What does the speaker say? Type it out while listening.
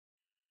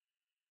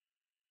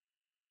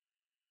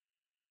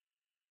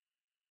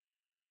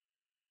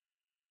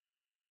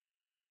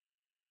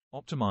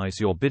Optimize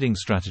your bidding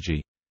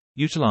strategy.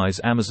 Utilize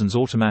Amazon's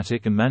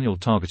automatic and manual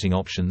targeting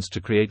options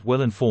to create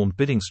well-informed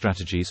bidding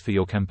strategies for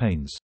your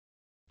campaigns.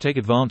 Take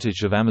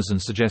advantage of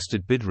Amazon's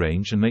suggested bid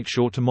range and make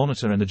sure to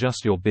monitor and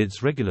adjust your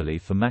bids regularly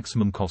for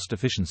maximum cost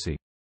efficiency.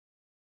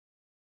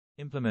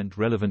 Implement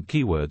relevant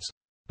keywords.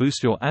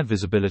 Boost your ad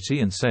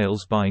visibility and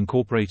sales by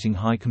incorporating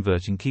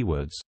high-converting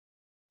keywords.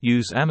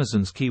 Use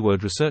Amazon's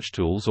keyword research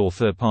tools or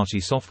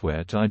third-party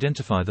software to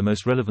identify the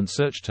most relevant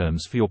search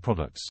terms for your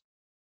products.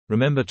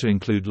 Remember to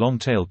include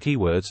long-tail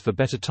keywords for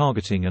better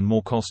targeting and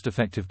more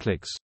cost-effective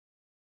clicks.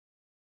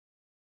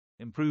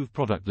 Improve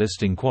product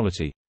listing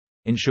quality.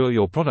 Ensure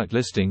your product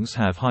listings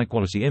have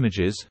high-quality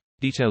images,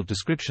 detailed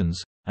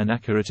descriptions, and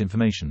accurate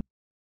information.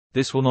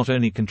 This will not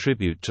only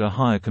contribute to a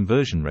higher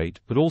conversion rate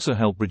but also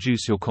help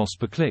reduce your cost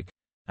per click,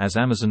 as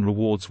Amazon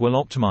rewards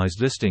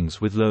well-optimized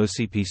listings with lower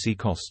CPC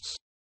costs.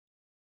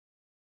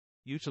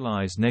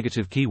 Utilize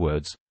negative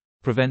keywords.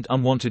 Prevent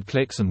unwanted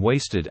clicks and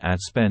wasted ad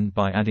spend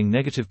by adding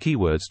negative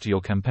keywords to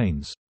your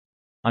campaigns.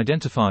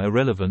 Identify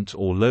irrelevant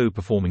or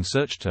low-performing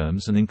search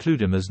terms and include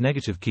them as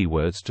negative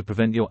keywords to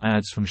prevent your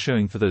ads from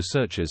showing for those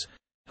searches,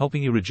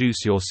 helping you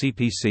reduce your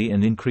CPC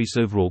and increase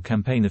overall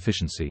campaign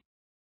efficiency.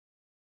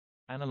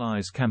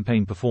 Analyze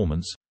campaign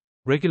performance.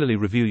 Regularly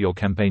review your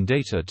campaign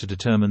data to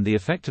determine the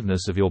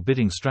effectiveness of your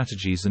bidding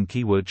strategies and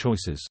keyword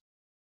choices.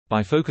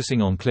 By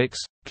focusing on clicks,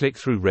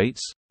 click-through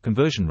rates,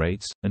 conversion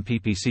rates, and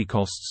PPC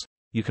costs,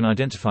 you can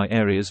identify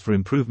areas for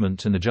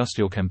improvement and adjust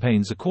your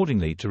campaigns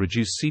accordingly to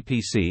reduce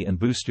CPC and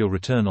boost your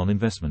return on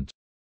investment.